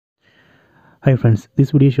Hi friends,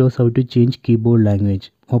 this video shows how to change keyboard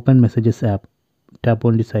language. Open Messages app, tap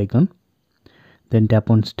on this icon, then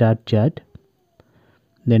tap on Start Chat,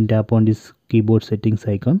 then tap on this keyboard settings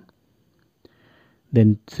icon,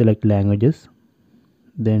 then select languages,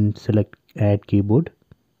 then select Add Keyboard.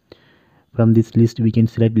 From this list we can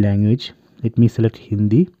select language. Let me select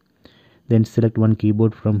Hindi, then select one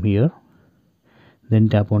keyboard from here, then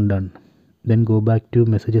tap on Done. Then go back to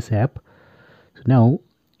Messages app. So now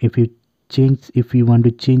if you want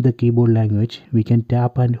to change the keyboard language, we can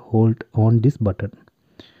tap and hold on this button.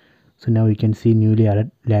 So now you can see newly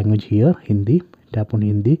added language here, Hindi. Tap on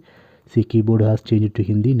Hindi. See, keyboard has changed to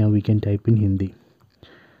Hindi. Now we can type in Hindi.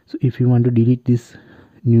 So if you want to delete this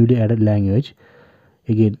newly added language,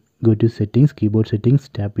 again go to settings, keyboard settings,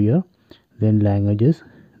 tap here, then languages,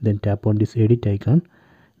 then tap on this edit icon,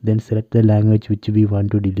 then select the language which we want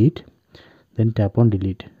to delete, then tap on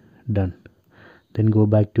delete. Done. Then go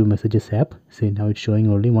back to Messages app. See, now it's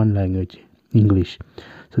showing only one language, English.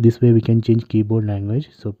 So this way we can change keyboard language.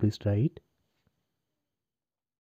 So please try it.